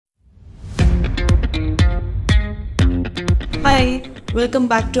Hi, welcome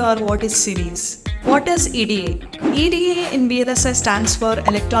back to our What Is series. What is EDA? EDA in VLSI stands for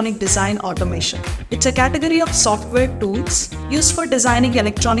Electronic Design Automation. It's a category of software tools used for designing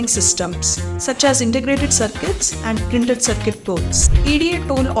electronic systems such as integrated circuits and printed circuit boards. EDA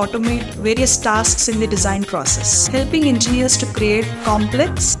tool automate various tasks in the design process, helping engineers to create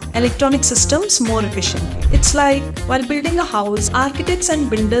complex electronic systems more efficiently. It's like while building a house, architects and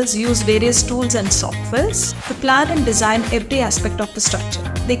builders use various tools and softwares to plan and design every aspect of the structure.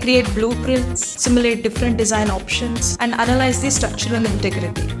 They create blueprints, simulate different design options, and analyze the structural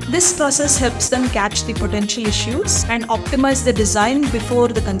integrity. This process helps them catch the potential issues and optimize the design before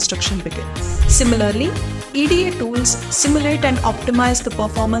the construction begins. Similarly, EDA tools simulate and optimize the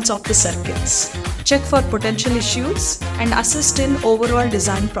performance of the circuits, check for potential issues, and assist in overall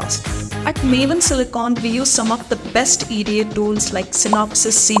design process. At Maven Silicon, we use some of the best EDA tools like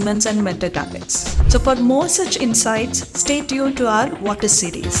Synopsys, Siemens, and Metadata. So for more such insights, stay tuned to our What Is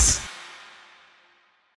series.